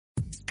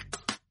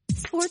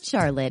Sports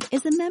Charlotte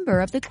is a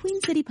member of the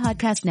Queen City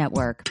Podcast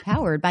Network,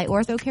 powered by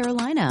Ortho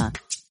Carolina.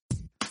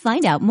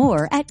 Find out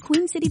more at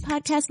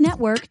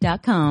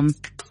queencitypodcastnetwork.com.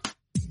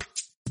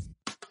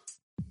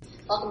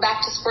 Welcome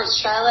back to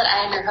Sports Charlotte.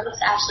 I am your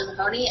host, Ashley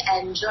Mahoney,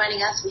 and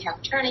joining us, we have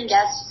returning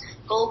guest,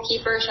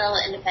 goalkeeper,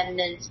 Charlotte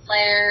Independence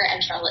player,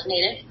 and Charlotte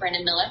native,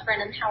 Brendan Miller.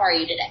 Brendan, how are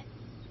you today?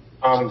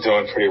 I'm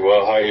doing pretty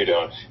well. How are you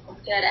doing?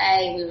 Good.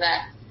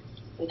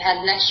 We've had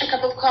an extra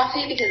cup of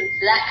coffee because it's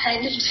that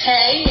kind of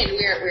day, and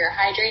we're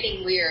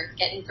hydrating. We're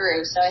getting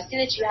through. So I see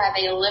that you have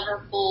a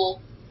Liverpool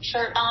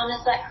shirt on.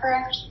 Is that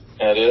correct?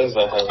 It is.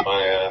 I have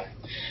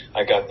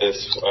I got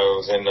this. I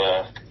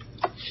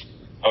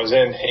was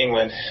in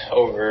England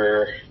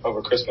over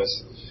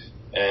Christmas,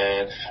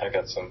 and I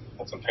got some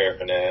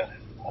paraphernalia.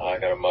 I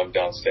got a mug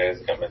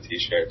downstairs. I got my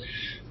T-shirt.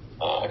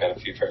 I got a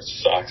few pairs of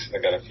socks. I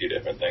got a few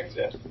different things.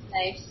 Yeah.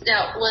 Nice.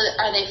 Now,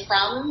 are they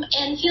from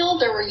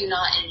Anfield, or were you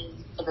not in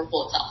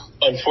Liverpool itself?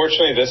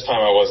 Unfortunately, this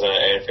time I wasn't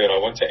at Anfield. I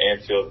went to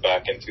Anfield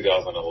back in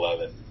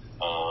 2011.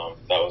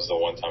 That was the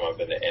one time I've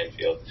been to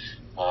Anfield.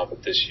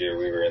 But this year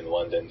we were in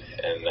London,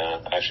 and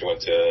I actually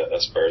went to a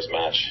Spurs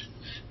match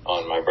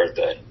on my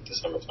birthday,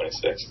 December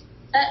 26th.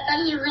 That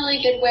is a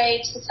really good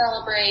way to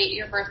celebrate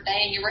your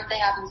birthday, and your birthday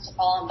happens to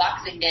fall on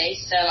Boxing Day,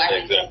 so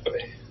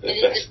exactly.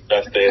 The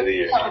best day of the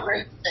year.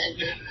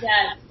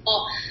 Yeah.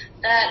 Well,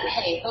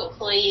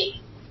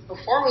 hopefully,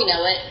 before we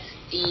know it,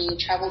 the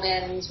travel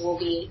bans will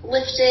be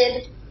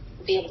lifted.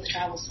 We'll be able to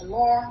travel some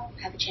more,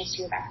 have a chance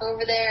to go back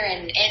over there.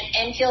 And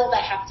Anfield,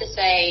 I have to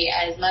say,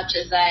 as much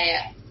as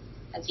I,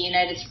 as a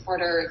United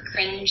supporter,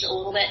 cringe a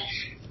little bit,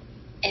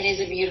 it is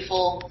a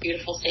beautiful,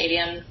 beautiful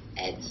stadium.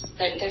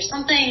 There's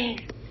something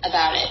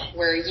about it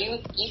where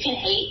you can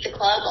hate the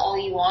club all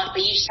you want,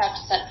 but you just have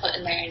to set foot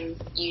in there and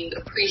you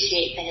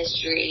appreciate the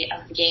history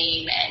of the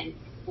game and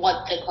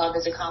what the club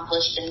has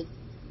accomplished. And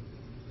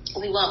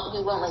we won't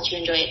let you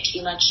enjoy it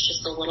too much,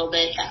 just a little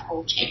bit, that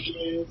whole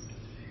Champions.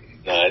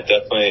 No, it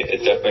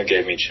definitely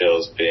gave me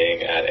chills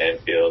being at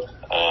Anfield.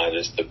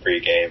 Just the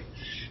pregame,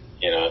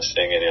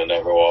 singing "You'll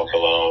Never Walk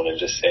Alone" and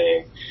just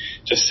seeing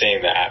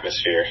the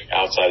atmosphere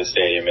outside the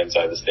stadium,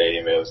 inside the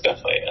stadium. It was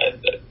definitely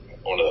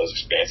one of those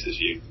experiences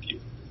you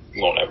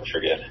won't ever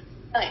forget.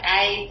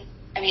 I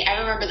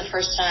remember the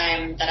first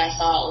time that I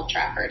saw Old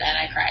Trafford and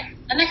I cried.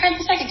 And I cried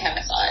the second time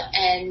I saw it.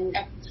 And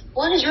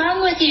what is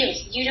wrong with you?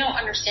 You don't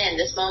understand.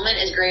 This moment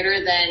is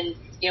greater than,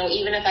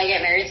 even if I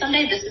get married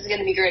someday, this is going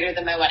to be greater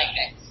than my wedding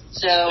day.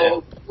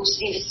 So we just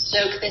need to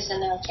soak this in.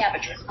 They're like, yeah,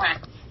 but you're crying.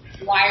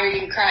 Why are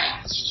you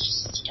crying? You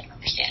just don't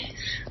understand.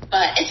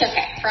 But it's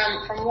okay.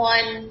 From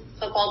one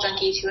football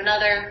junkie to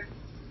another,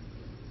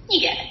 you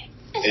get it.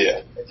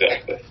 Yeah,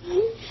 exactly.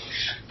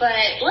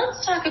 But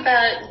let's talk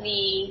about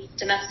the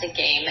domestic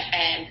game,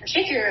 and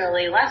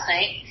particularly last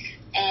night,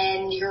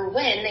 and your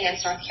win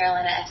against North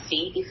Carolina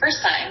FC, the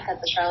first time that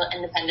the Charlotte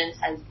Independence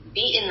has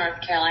beaten North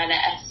Carolina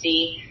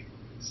FC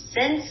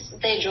since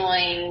they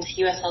joined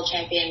USL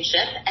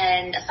Championship.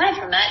 And aside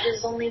from that, it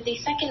is only the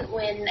second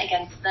win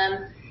against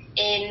them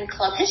in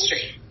club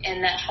history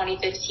in that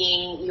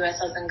 2015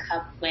 US Open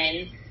Cup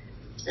win.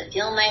 Does it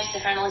feel nice to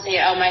finally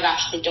say, oh my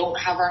gosh, they don't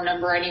have our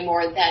number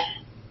anymore, that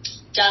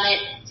done it,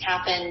 it's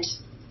happened,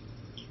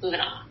 moving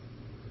on?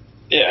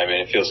 Yeah,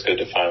 it feels good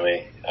to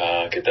finally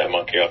get that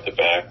monkey off the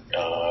back.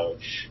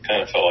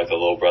 Kind of felt like a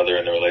little brother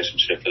in the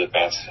relationship for the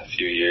past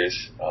few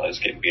years,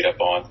 just getting beat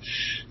up on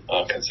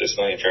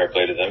consistently. Fair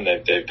play to them.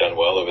 They've done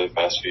well over the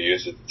past few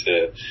years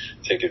to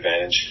take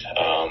advantage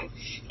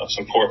of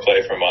some poor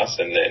play from us,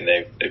 and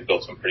they've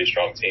built some pretty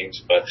strong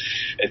teams. But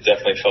it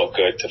definitely felt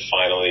good to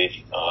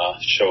finally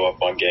show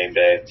up on game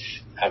day,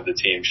 have the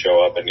team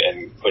show up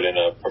and put in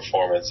a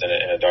performance in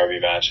a derby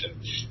match and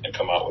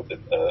come out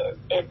with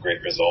a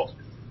great result.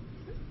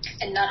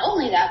 And not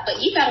only that,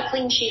 but you got a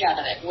clean sheet out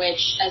of it,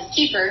 which as a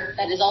keeper,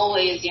 that is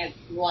always,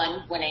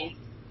 one, winning,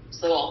 it's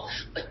the goal.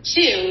 But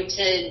two,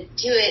 to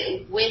do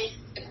it with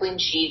a clean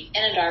sheet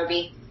in a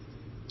derby,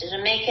 does it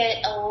make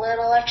it a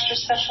little extra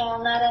special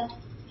on that end?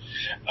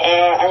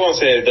 I won't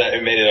say that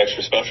it made it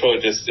extra special.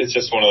 It's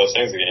just one of those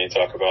things, again, you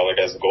talk about, like,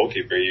 as a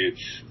goalkeeper, you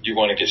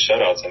want to get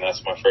shutouts, and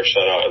that's my first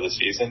shutout of the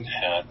season.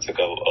 It took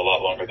a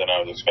lot longer than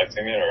I was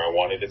expecting it, or I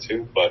wanted it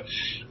to, but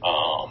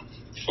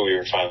we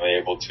were finally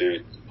able to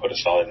put a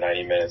solid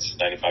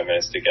 95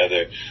 minutes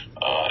together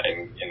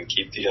and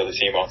keep the other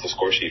team off the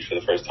score sheet for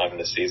the first time in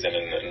the season,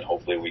 and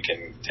hopefully we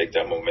can take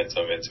that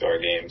momentum into our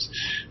games.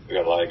 We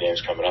got a lot of games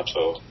coming up,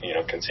 so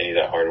continue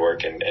that hard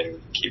work and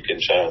keep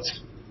getting shutouts.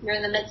 You're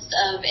in the midst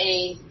of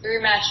a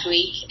 3-match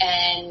week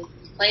and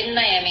played in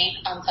Miami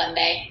on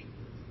Sunday.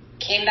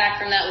 Came back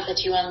from that with a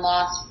 2-1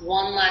 loss,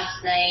 won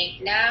last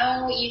night.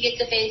 Now you get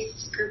to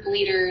face group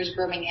leaders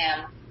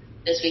Birmingham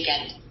this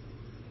weekend.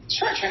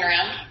 Short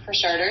turnaround for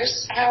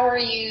starters. How are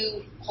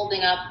you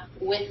holding up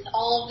with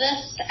all of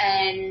this?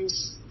 And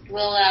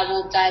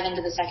we'll dive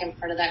into the second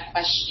part of that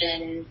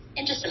question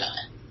in just a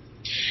moment.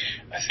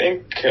 I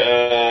think,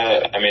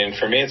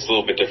 for me, it's a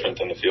little bit different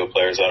than the field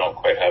players. I don't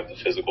quite have the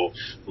physical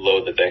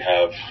load that they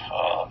have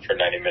for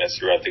 90 minutes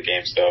throughout the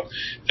game. So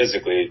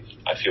physically,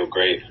 I feel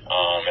great.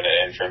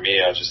 And for me,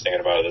 I was just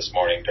thinking about it this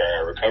morning during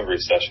our recovery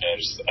session.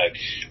 I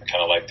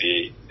kind of like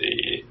the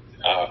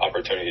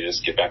opportunity to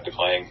just get back to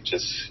playing,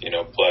 just,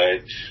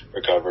 play,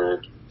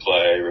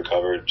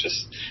 recover,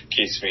 just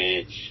keeps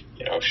me,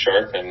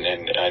 sharp and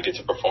I get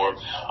to perform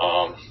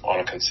on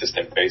a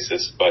consistent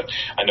basis. But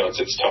I know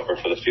it's tougher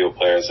for the field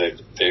players.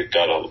 They've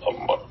got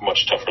a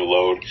much tougher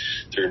load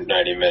through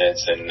 90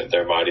 minutes, and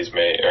their bodies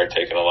are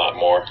taking a lot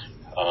more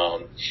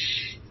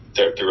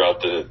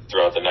throughout the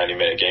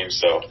 90-minute game.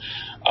 So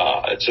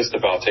it's just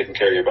about taking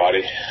care of your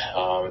body.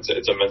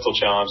 It's a mental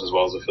challenge as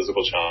well as a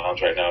physical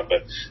challenge right now,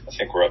 but I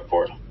think we're up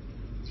for it.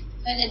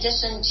 In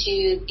addition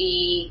to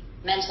the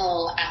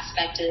mental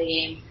aspect of the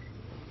game,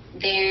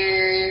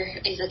 there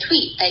is a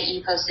tweet that you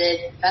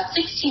posted about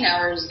 16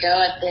 hours ago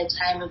at the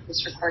time of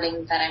this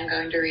recording that I'm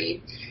going to read.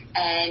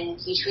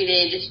 And you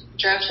tweeted,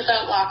 "Drove to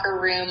the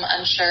locker room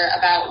unsure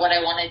about what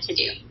I wanted to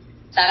do.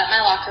 Sat at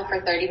my locker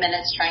for 30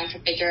 minutes trying to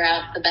figure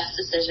out the best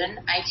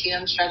decision. I too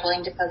am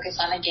struggling to focus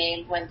on a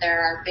game when there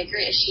are bigger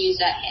issues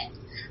at hand.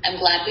 I'm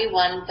glad we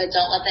won, but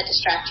don't let that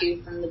distract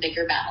you from the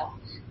bigger battle."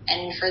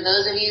 And for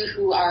those of you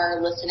who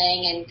are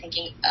listening and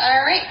thinking,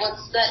 all right,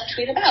 what's that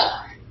tweet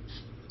about?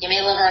 You may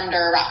live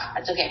under a rock.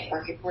 That's okay.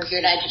 We're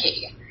here to educate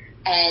you.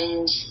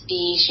 And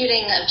the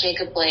shooting of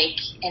Jacob Blake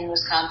in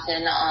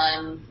Wisconsin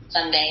on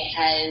Sunday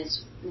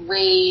has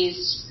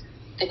raised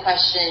the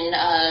question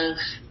of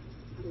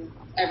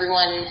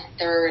everyone.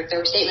 There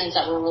were statements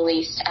that were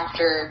released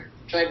after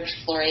George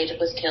Floyd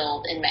was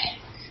killed in May.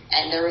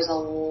 And there was a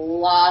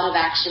lot of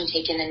action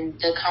taken, and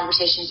the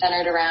conversation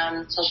centered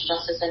around social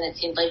justice, and it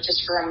seemed like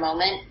just for a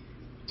moment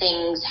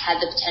things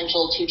had the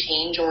potential to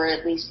change or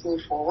at least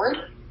move forward.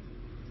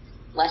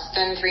 Less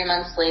than 3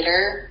 months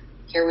later,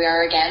 here we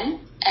are again.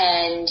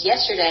 And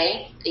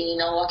yesterday, the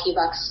Milwaukee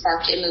Bucks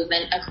sparked a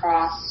movement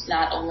across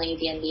not only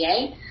the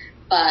NBA,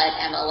 but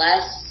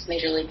MLS,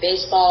 Major League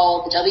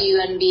Baseball, the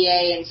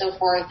WNBA, and so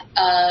forth,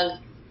 of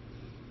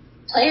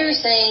players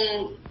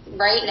saying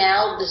right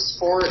now the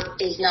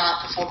sport is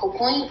not the focal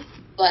point,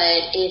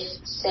 but if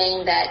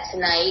saying that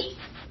tonight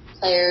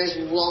players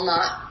will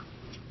not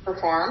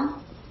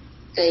perform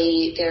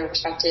their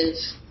respective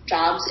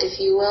jobs, if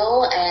you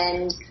will,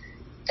 and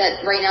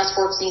that right now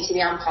sports need to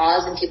be on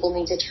pause and people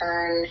need to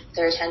turn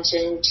their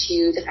attention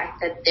to the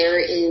fact that there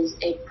is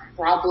a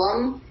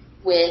problem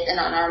with an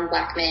unarmed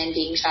black man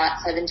being shot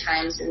 7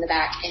 times in the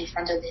back in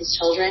front of his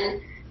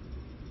children,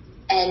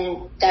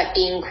 and that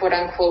being quote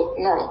unquote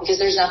normal, because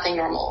there's nothing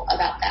normal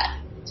about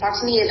that. Talk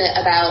to me a bit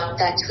about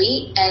that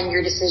tweet and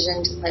your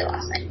decision to play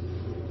last night.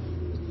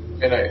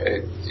 And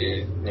I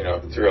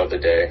throughout the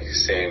day,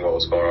 seeing what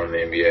was going on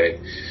in the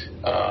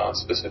NBA,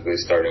 specifically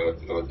starting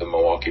with the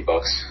Milwaukee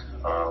Bucks,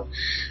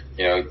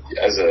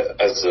 as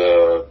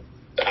a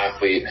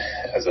athlete,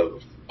 as a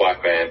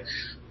black man,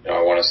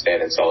 I want to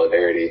stand in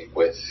solidarity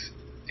with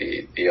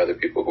the other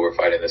people who are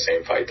fighting the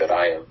same fight that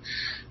I am.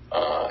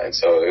 And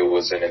so it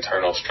was an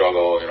internal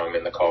struggle, and I'm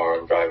in the car,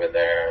 I'm driving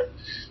there.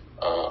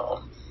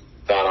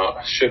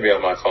 That should be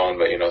on my phone,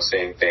 but,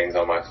 seeing things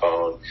on my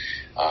phone,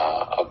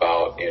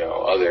 about,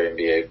 other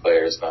NBA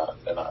players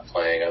not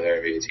playing,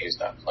 other NBA teams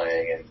not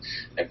playing,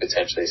 and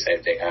potentially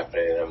same thing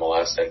happening in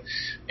MLS. And,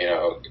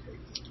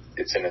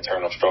 it's an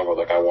internal struggle.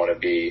 Like I want to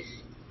be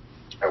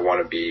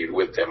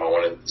with them. I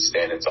want to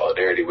stand in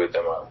solidarity with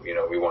them.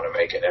 We want to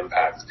make an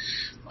impact.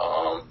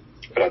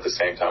 But at the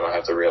same time, I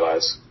have to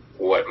realize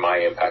what my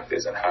impact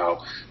is and how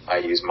I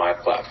use my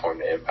platform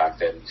to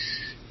impact. And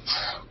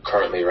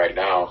currently right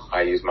now,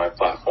 I use my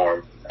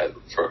platform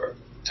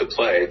to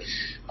play,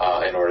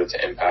 in order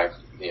to impact,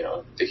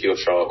 the Heal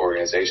Charlotte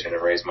organization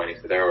and raise money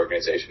for their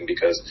organization,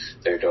 because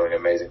they're doing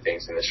amazing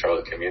things in the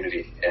Charlotte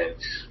community. And,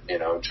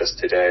 just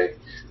today,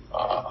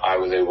 I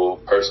was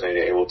personally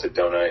able to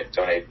donate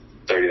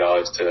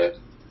 $30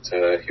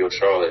 to Heal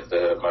Charlotte.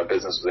 My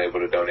business was able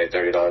to donate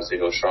 $30 to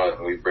Heal Charlotte,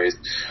 and we've raised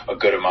a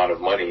good amount of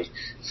money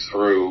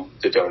through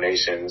the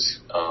donations,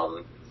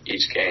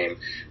 each game,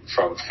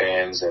 from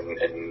fans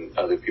and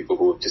other people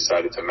who have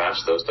decided to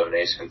match those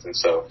donations. And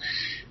so,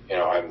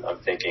 I'm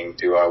thinking,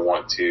 do I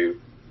want to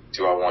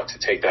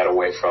take that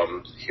away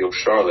from Heal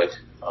Charlotte,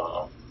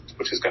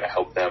 which is going to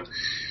help them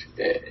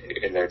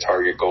in their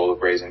target goal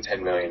of raising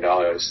 $10 million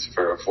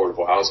for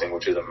affordable housing,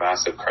 which is a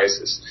massive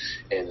crisis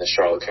in the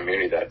Charlotte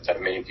community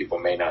that many people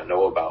may not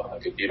know about.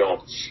 Like if you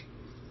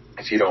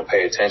don't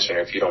pay attention,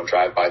 or if you don't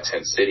drive by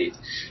Tent City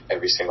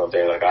every single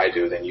day like I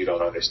do, then you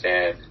don't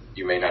understand.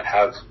 You may not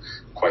have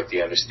quite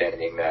the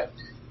understanding that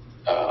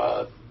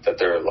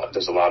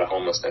there's a lot of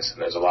homelessness,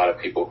 and there's a lot of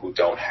people who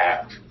don't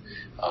have.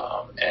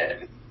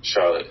 And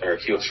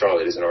Heal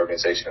Charlotte is an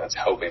organization that's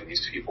helping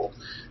these people.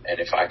 And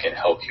if I can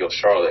help Heal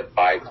Charlotte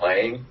by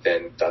playing,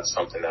 then that's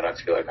something that I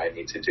feel like I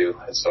need to do.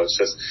 And so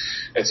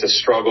it's a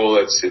struggle.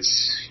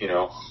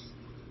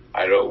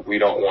 We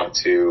don't want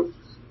to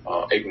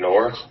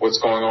ignore what's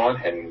going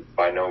on, and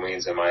by no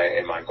means am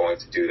I going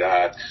to do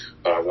that,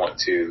 but I want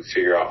to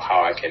figure out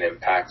how I can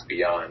impact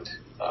beyond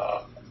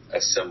a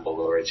symbol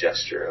or a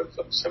gesture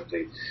of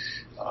simply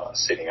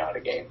sitting out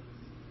a game.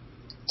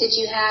 Did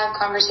you have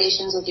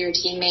conversations with your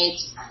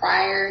teammates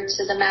prior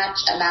to the match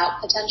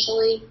about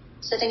potentially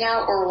sitting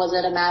out, or was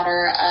it a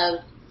matter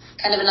of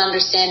kind of an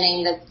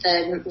understanding that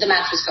the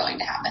match was going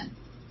to happen?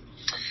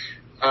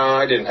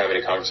 I didn't have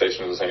any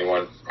conversations with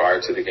anyone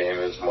prior to the game.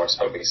 It was more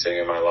so me sitting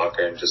in my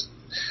locker and just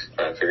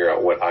trying to figure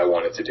out what I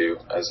wanted to do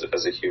as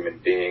a human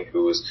being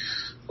who was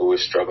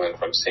struggling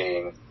from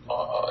seeing,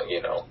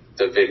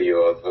 the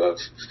video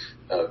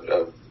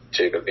of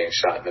Jacob being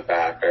shot in the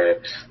back,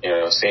 or,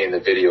 seeing the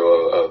video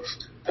of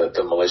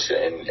the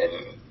militia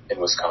in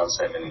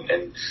Wisconsin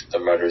and the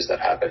murders that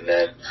happened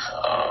then.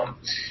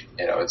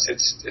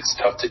 It's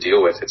tough to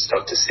deal with. It's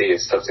tough to see.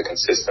 It's tough to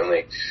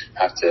consistently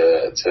have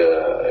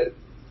to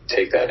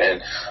take that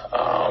in.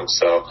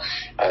 So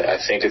I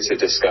think it's a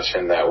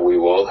discussion that we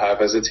will have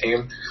as a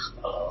team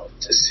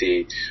to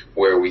see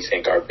where we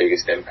think our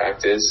biggest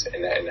impact is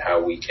and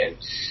how we can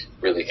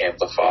really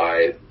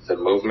amplify the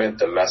movement,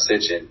 the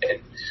message, and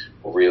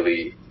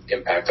really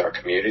impact our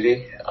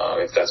community.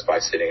 If that's by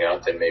sitting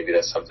out, then maybe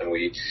that's something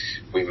we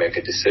make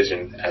a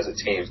decision as a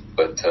team.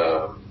 But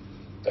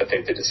I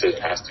think the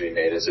decision has to be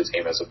made as a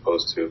team as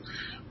opposed to,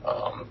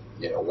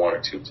 one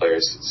or two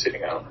players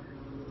sitting out.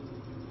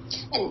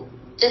 And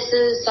this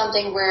is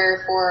something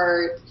where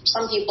for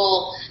some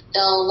people,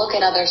 they'll look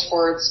at other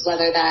sports,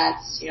 whether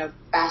that's,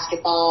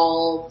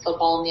 basketball,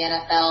 football in the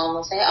NFL, and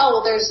they'll say, oh,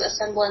 well, there's a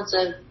semblance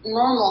of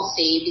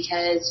normalcy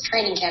because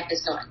training camp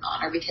is going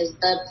on or because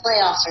the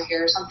playoffs are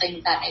here or something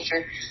of that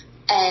nature.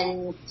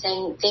 And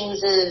saying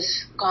things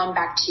have gone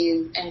back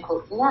to, end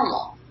quote,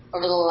 normal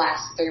over the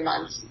last 3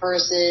 months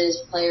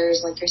versus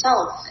players like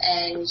yourself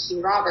and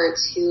Hugh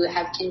Roberts who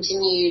have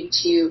continued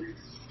to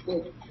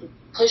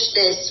push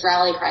this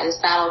rally cry, this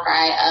battle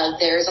cry of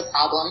there's a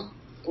problem,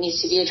 it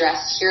needs to be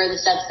addressed. Here are the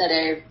steps that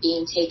are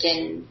being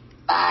taken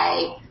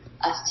by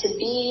us to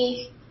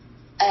be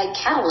a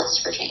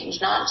catalyst for change,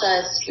 not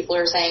just people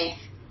who are saying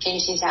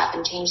change needs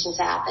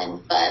to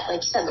happen, but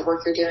like you said, the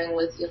work you're doing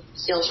with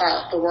Heal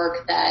Charlotte, the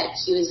work that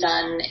Hugh has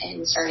done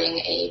in starting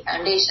a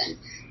foundation,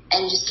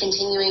 and just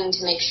continuing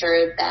to make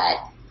sure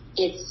that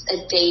it's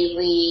a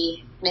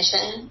daily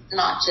mission,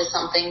 not just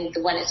something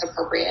when it's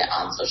appropriate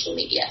on social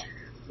media.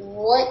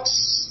 What,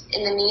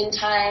 in the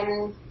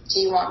meantime, do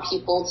you want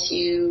people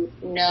to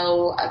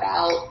know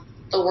about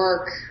the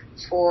work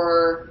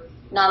for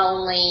not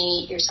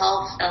only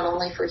yourself, not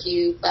only for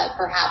Hugh, but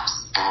perhaps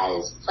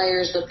as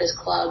players with this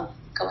club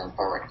going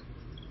forward?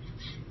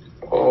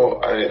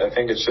 Well, I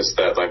think it's just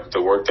that, like,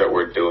 the work that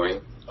we're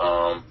doing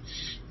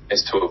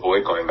is to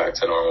avoid going back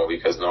to normal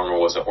because normal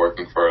wasn't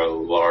working for a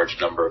large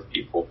number of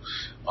people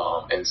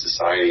in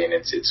society, and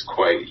it's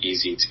quite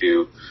easy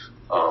to,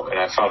 and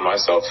I found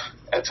myself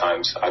at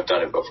times, I've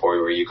done it before,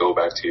 where you go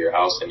back to your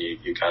house and you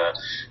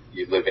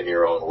live in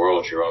your own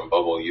world, your own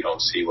bubble. You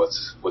don't see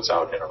what's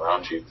out and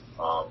around you.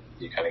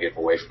 You kind of get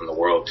away from the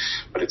world.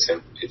 But it's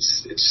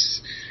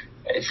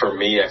for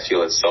me, I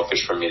feel it's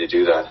selfish for me to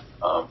do that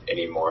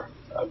anymore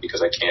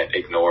because I can't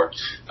ignore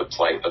the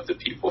plight of the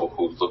people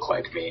who look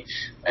like me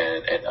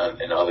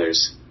and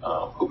others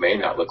who may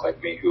not look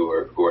like me who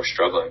are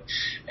struggling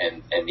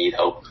and need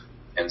help.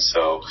 And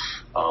so,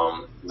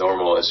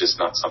 normal is just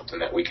not something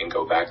that we can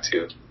go back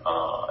to.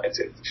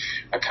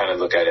 I kind of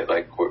look at it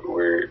like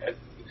we're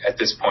at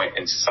this point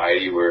in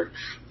society, we're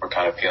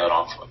kind of peeling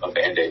off a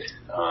Band-Aid,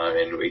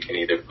 and we can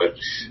either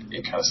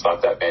kind of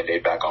slap that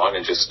Band-Aid back on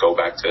and just go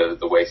back to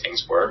the way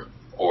things were,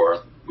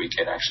 or we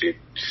can actually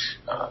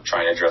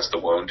try and address the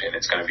wound, and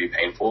it's going to be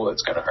painful.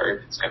 It's going to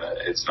hurt.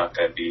 It's not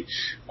going to be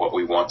what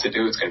we want to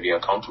do. It's going to be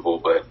uncomfortable,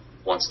 but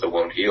once the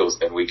wound heals,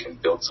 then we can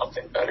build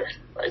something better,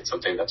 right?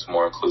 Something that's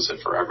more inclusive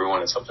for everyone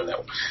and something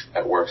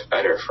that works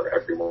better for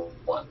everyone.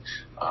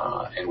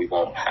 And we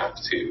won't have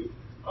to,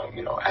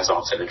 as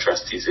often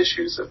address these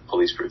issues of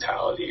police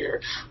brutality or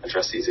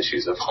address these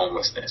issues of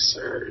homelessness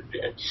or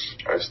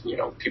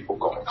people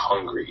going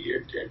hungry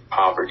or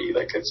poverty.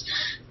 Like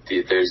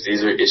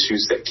these are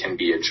issues that can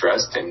be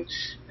addressed, and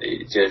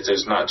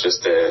there's not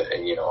just a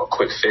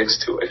quick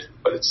fix to it,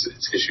 but it's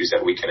issues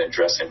that we can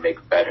address and make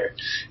better.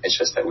 It's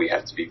just that we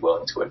have to be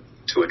willing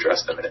to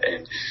address them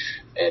and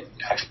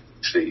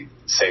actually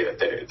say that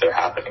they're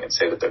happening and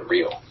say that they're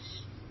real.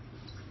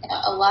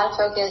 A lot of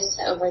focus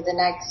over the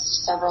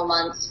next several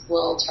months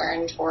will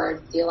turn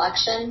toward the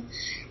election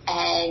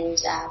and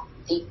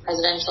the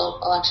presidential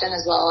election,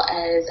 as well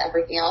as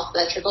everything else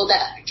that trickles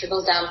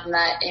down from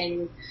that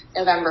in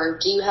November.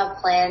 Do you have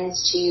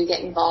plans to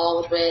get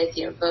involved with,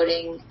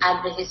 voting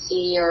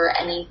advocacy or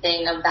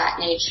anything of that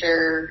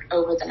nature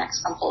over the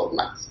next couple of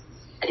months?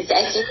 I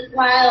see you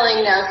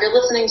smiling. Now, if you're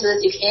listening to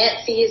this, you can't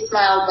see his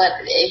smile,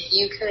 but if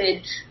you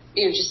could,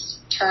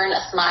 just turn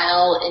a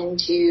smile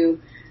into,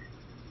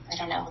 I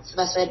don't know, what's the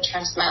best way to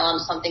turn a smile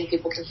into something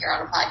people can hear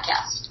on a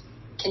podcast?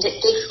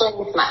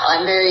 Explain the smile.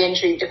 I'm very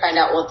intrigued to find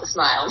out what the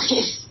smile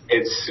means.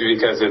 It's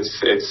because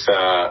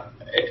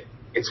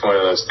it's one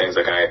of those things,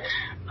 like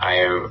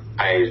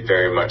I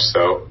very much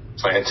so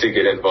plan to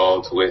get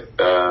involved with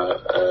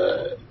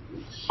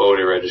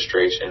voter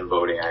registration,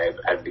 voting,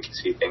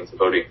 advocacy things.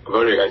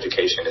 Voter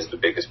education is the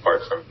biggest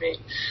part for me.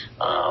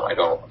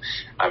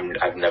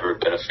 I've never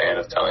been a fan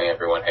of telling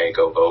everyone, hey,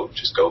 go vote,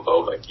 just go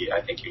vote. Like,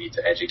 I think you need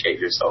to educate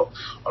yourself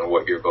on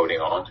what you're voting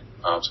on,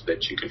 so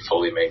that you can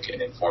fully make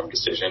an informed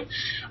decision.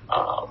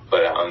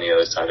 But on the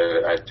other side of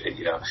it,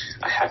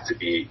 I have to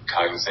be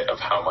cognizant of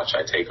how much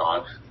I take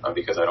on,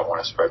 because I don't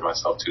want to spread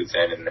myself too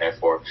thin, and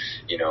therefore,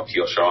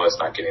 Heal Charlotte's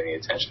not getting the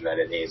attention that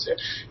it needs, or,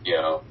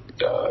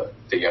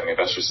 the Young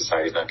Investor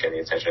Society is not getting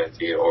the attention it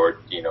needs, or,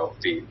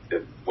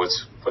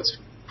 what's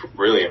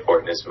really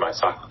important is my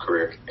soccer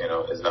career,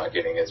 is not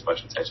getting as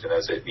much attention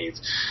as it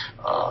needs.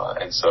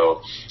 And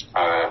so,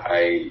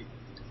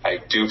 I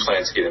do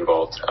plan to get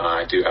involved.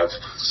 I do have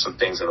some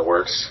things in the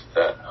works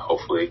that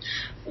hopefully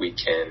we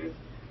can,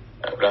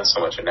 not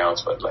so much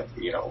announce, but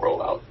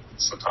roll out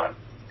sometime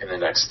in the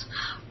next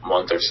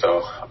month or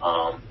so.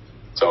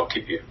 So I'll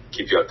keep you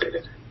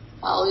updated.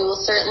 Well, we will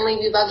certainly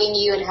be bugging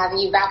you and having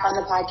you back on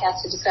the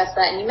podcast to discuss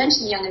that. And you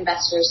mentioned Young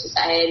Investors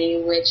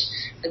Society, which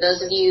for those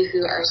of you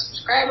who are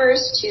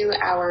subscribers to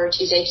our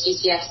Tuesday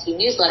TCFC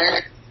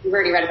newsletter, you've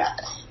already read about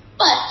this.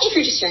 But if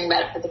you're just hearing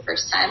about it for the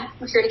first time,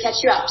 we're here to catch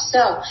you up.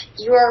 So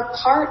you are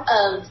part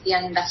of the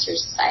Young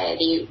Investors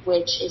Society,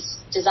 which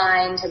is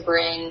designed to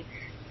bring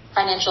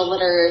financial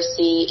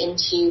literacy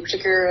into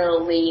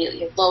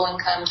particularly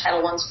low-income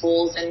Title I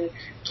schools and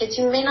kids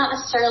who may not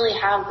necessarily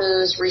have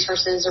those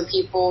resources or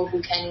people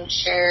who can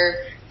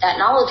share that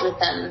knowledge with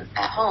them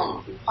at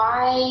home.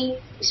 Why,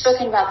 we've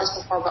spoken about this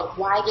before, but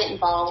why get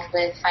involved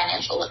with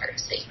financial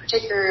literacy,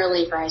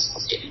 particularly for high school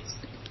students?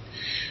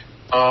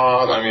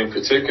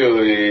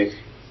 Particularly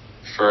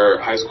for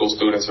high school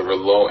students or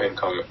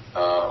low-income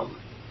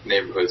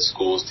neighborhood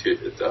schools,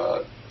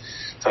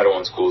 Title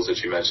I schools that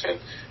you mentioned,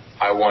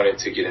 I wanted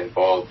to get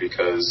involved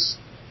because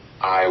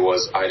I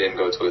didn't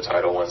go to a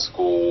Title I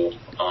school.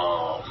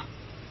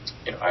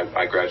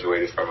 I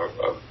graduated from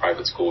a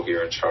private school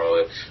here in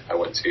Charlotte. I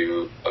went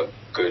to a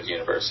good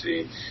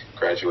university,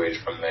 graduated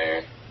from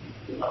there.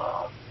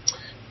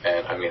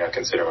 And I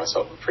consider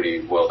myself a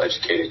pretty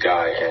well-educated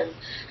guy, and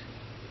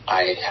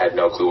I had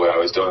no clue what I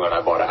was doing when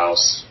I bought a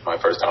house, my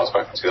first house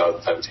back in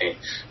 2017.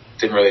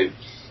 Didn't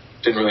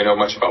really know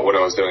much about what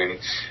I was doing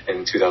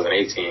in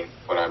 2018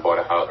 when I bought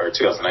a house, or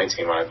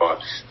 2019 when I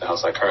bought the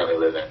house I currently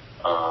live in.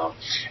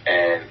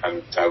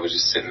 And I was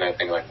just sitting there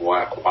thinking, like,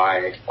 why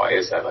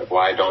is that? Like,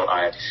 why don't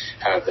I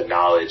have the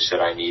knowledge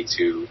that I need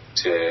to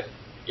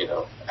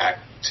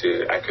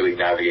accurately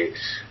navigate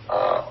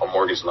a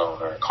mortgage loan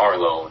or a car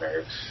loan,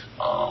 or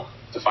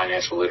the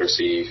financial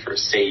literacy for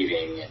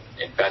saving and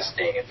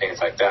investing and things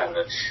like that. And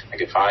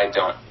like, if I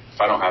don't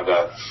have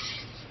that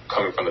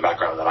coming from the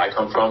background that I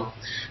come from,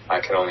 I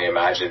can only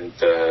imagine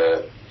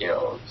the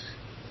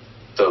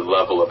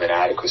level of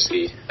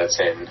inadequacy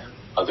that's in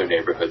other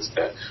neighborhoods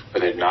where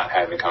they're not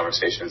having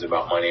conversations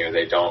about money, or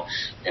they don't,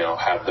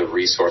 have the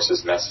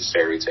resources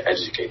necessary to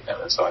educate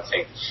them. And so I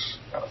think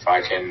if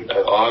I can,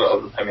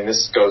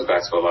 this goes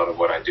back to a lot of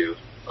what I do,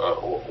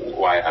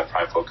 why I have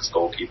prime focus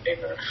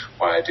goalkeeping, or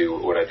why I do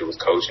what I do with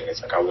coaching.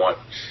 It's like I want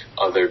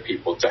other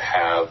people to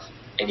have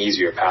an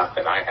easier path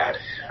than I had,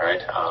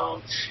 right?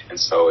 And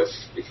so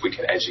if we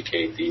can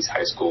educate these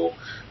high school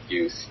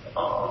youth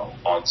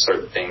on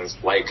certain things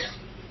like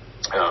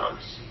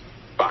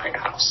buying a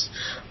house,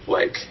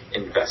 like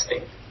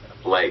investing,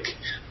 like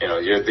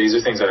these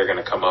are things that are going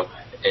to come up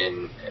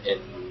in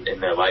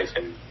their life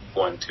in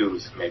 1, 2,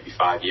 maybe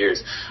 5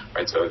 years,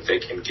 right? So if they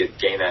can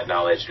gain that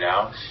knowledge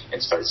now and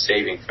start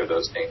saving for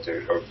those things,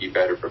 or be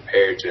better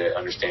prepared to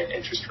understand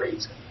interest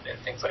rates and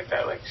things like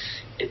that, like,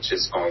 it's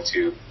just going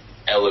to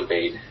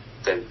elevate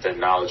the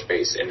knowledge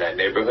base in that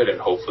neighborhood, and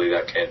hopefully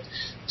that can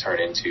turn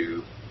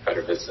into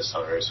better business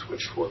owners,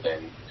 which will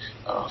then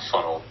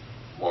funnel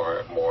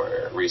more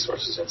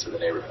resources into the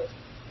neighborhood.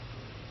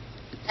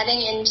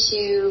 Heading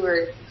into,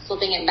 or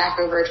flipping it back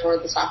over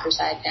toward the soccer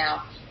side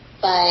now,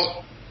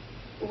 but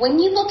when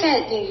you look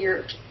at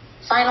your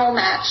final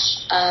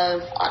match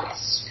of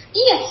August,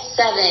 you get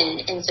 7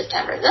 in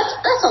September.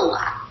 That's a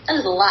lot. That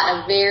is a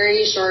lot, a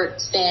very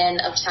short span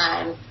of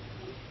time.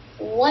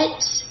 What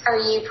are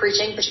you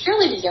preaching,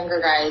 particularly to younger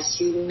guys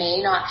who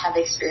may not have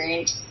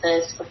experienced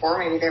this before?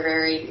 Maybe they're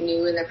very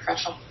new in their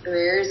professional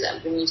careers.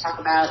 When you talk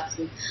about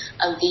some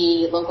of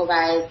the local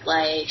guys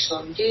like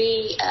Shalom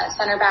Dewey,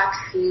 center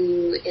back,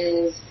 who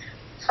is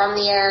from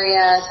the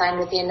area, signed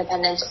with the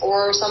Independents,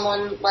 or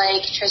someone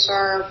like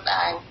Tresor,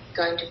 I'm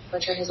going to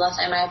butcher his last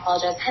name, I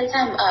apologize,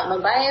 Hensam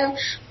Mabayo.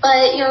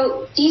 But,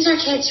 these are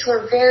kids who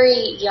are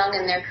very young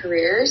in their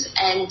careers,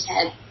 and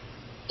to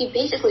be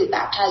basically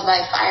baptized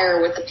by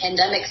fire with the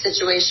pandemic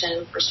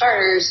situation, for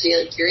starters.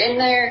 You're in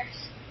there,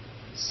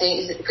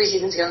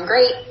 preseason's going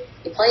great,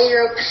 you play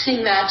your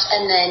opening match,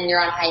 and then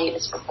you're on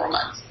hiatus for 4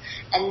 months.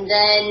 And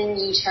then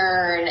you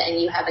turn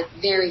and you have a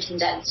very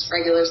condensed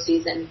regular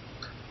season.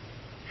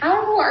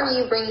 How are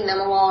you bringing them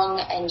along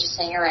and just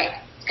saying, all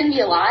right, it's going to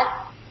be a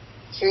lot,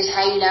 Here's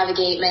how you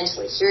navigate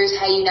mentally. Here's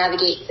how you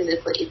navigate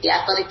physically. The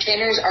athletic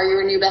trainers are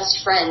your new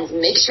best friends.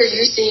 Make sure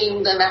you're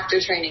seeing them after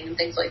training and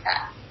things like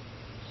that.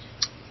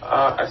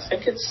 I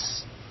think I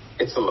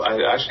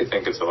actually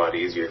think it's a lot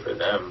easier for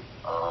them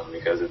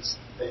because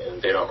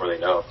they don't really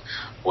know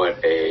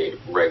what a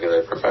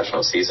regular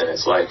professional season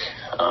is like.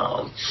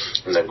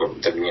 And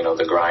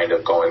the grind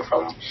of going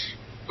from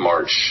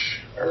March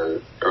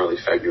or early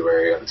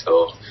February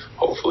until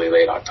hopefully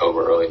late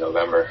October, early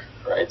November,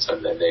 right? So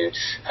then they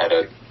had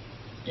a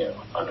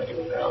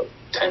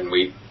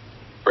 10-week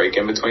break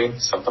in between,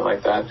 something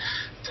like that,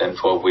 10,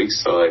 12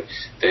 weeks. So like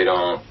they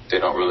don't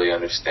really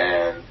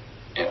understand,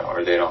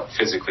 or they don't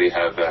physically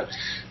have that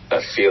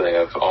feeling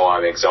of, oh,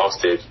 I'm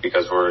exhausted,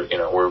 because we're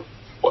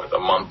what, a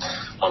month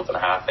and a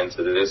half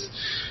into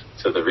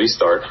the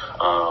restart.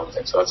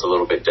 And so that's a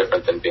little bit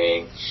different than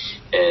being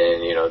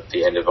in,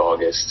 the end of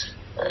August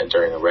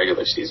during a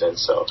regular season.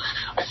 So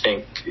I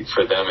think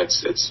for them,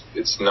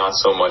 it's not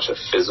so much a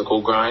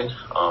physical grind,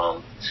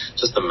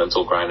 just a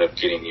mental grind of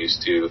getting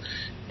used to,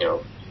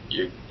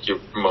 you're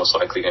most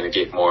likely going to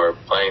get more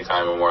playing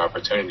time and more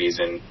opportunities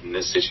in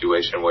this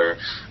situation where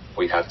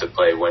we have to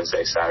play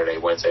Wednesday, Saturday.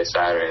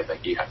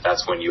 Like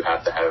that's when you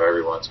have to have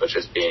everyone. So it's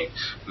just being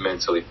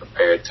mentally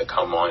prepared to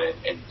come on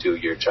and do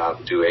your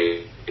job, do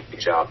a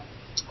job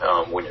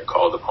when you're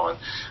called upon,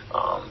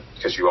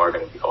 because you are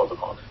going to be called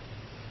upon.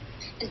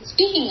 And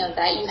speaking of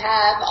that, you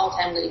have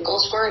all-time leading goal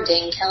scorer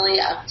Dane Kelly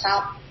up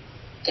top,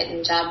 getting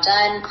the job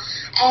done.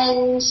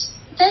 And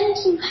then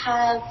you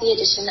have the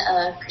addition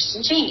of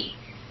Christian Cheney,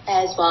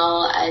 as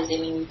well as,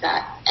 you've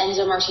got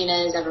Enzo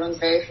Martinez. Everyone's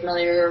very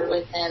familiar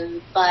with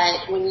him.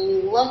 But when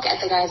you look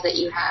at the guys that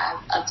you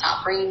have up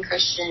top, bringing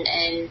Christian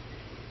in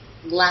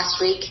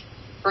last week,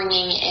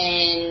 bringing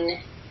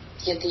in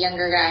the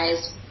younger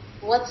guys,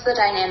 what's the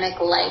dynamic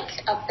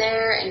like up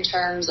there in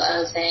terms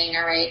of saying,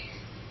 all right,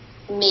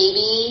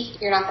 maybe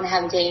you're not going to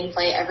have Dane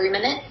play every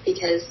minute,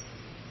 because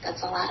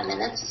that's a lot of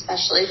minutes,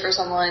 especially for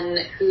someone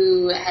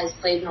who has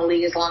played in the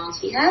league as long as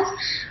he has,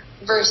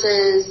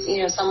 versus,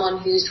 someone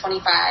who's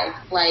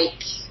 25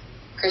 like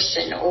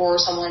Christian, or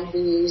someone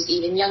who's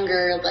even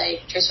younger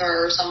like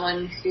Trisor, or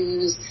someone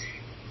who's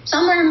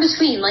somewhere in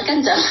between like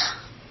Enzo.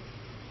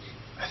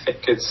 I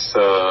think it's,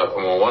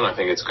 I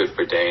think it's good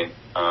for Dane.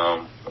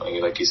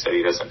 Like you said,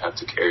 he doesn't have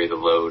to carry the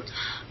load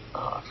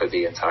for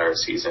the entire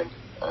season,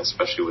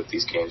 especially with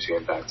these games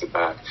being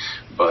back-to-back.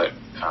 But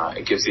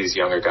it gives these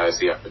younger guys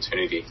the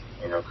opportunity.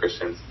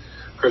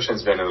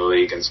 Christian's been in the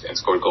league and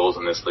scored goals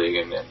in this league,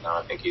 and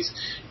I think he's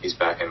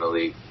back in the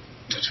league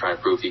to try and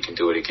prove he can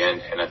do it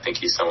again. And I think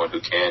he's someone who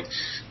can.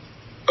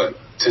 But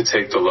to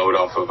take the load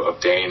off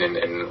of Dane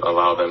and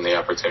allow them the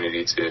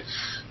opportunity to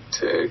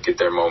get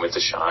their moment to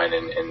shine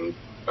and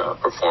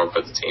perform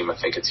for the team, I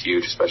think it's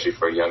huge, especially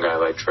for a young guy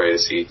like Trey, to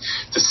see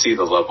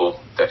the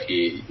level that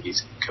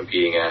he's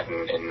competing at,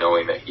 and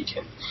knowing that he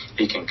can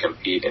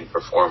compete and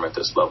perform at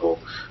this level.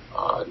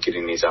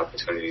 Getting these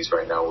opportunities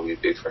right now will be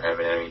big for him.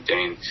 And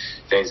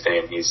Dane's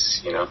Dane. He's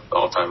the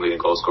all-time leading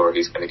goal scorer.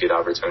 He's going to get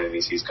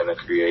opportunities. He's going to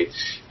create,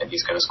 and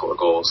he's going to score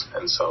goals.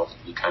 And so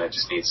you kind of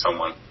just need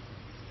someone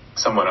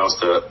else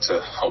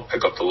to help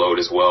pick up the load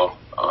as well,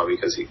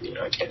 because it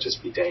can't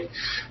just be Dane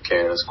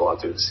carrying the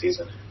squad through the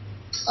season.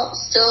 Well,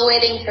 still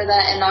waiting for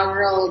that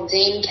inaugural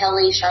Dane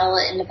Kelly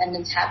Charlotte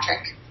Independence hat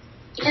trick.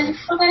 Because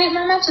he's still got 8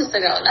 more matches to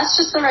go, and that's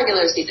just the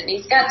regular season.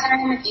 He's got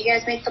time. If you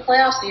guys make the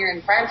playoffs, and you're in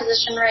prime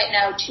position right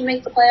now to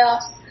make the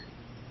playoffs,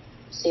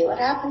 see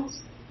what happens.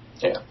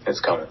 Yeah,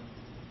 it's coming.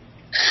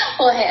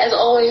 Well, hey, as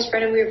always,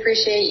 Brendan, we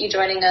appreciate you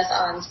joining us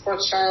on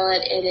Sports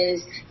Charlotte. It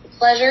is a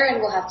pleasure,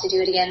 and we'll have to do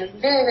it again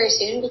very, very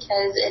soon,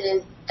 because it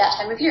is that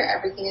time of year.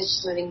 Everything is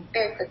just moving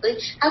very quickly.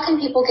 How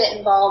can people get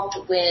involved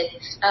with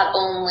not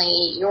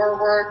only your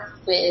work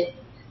with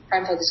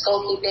Prime Focus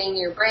Goalkeeping,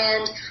 your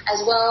brand,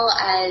 as well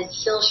as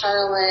Heal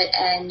Charlotte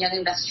and Young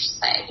Investor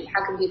Society?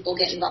 How can people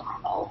get involved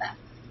with all of that?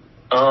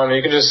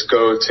 You can just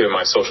go to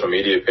my social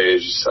media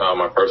page,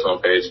 my personal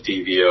page,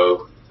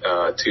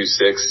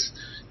 DVO26,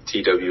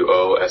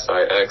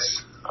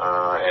 TWOSIX.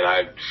 And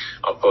I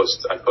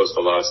post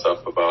a lot of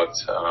stuff about,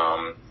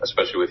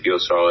 especially with Heal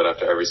Charlotte,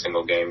 after every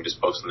single game, just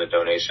posting the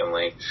donation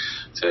link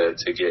to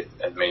get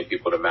as many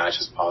people to match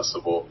as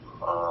possible.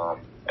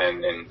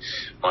 And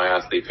my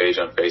athlete page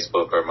on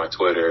Facebook or my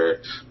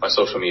Twitter, my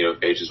social media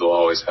pages will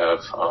always have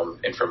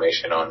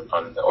information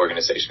on the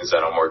organizations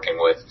that I'm working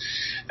with,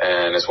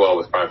 and as well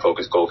with Prime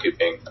Focus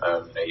Goalkeeping.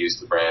 I use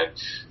the brand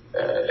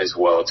as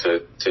well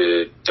to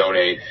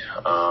donate,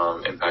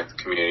 impact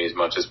the community as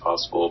much as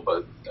possible.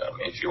 But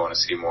if you want to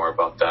see more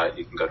about that,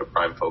 you can go to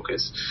Prime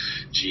Focus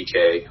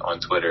GK on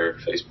Twitter,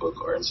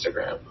 Facebook, or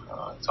Instagram.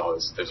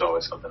 There's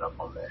always something up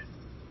on there.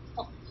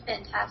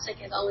 Fantastic.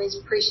 As always,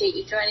 appreciate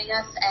you joining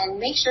us, and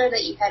make sure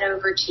that you head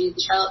over to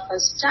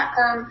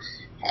thecharlottepost.com,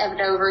 head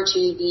over to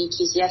the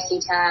QCFC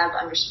tab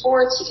under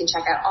sports. You can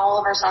check out all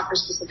of our soccer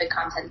specific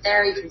content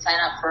there. You can sign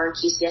up for our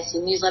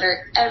QCFC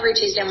newsletter every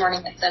Tuesday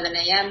morning at 7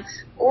 a.m.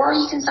 or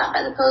you can stop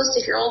by the Post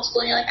if you're old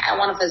school and you're like, I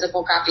want a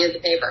physical copy of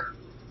the paper.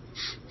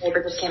 The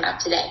paper just came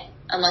out today.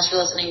 unless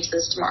you're listening to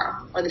this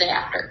tomorrow or the day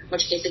after, in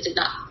which case it did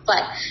not.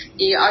 But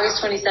the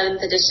August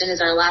 27th edition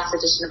is our last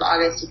edition of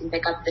August. You can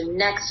pick up the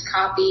next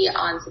copy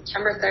on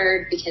September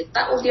 3rd because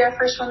that will be our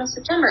first one of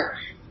September.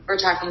 We're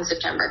talking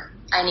September.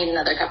 I need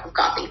another cup of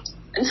coffee.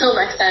 Until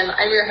next time,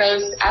 I'm your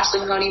host,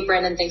 Ashley Mahoney.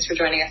 Brandon, thanks for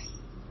joining us.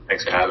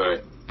 Thanks for having me.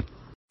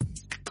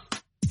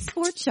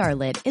 Sports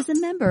Charlotte is a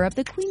member of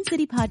the Queen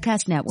City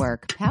Podcast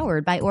Network,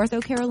 powered by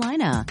Ortho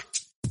Carolina.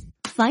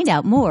 Find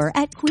out more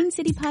at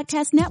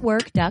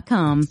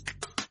queencitypodcastnetwork.com.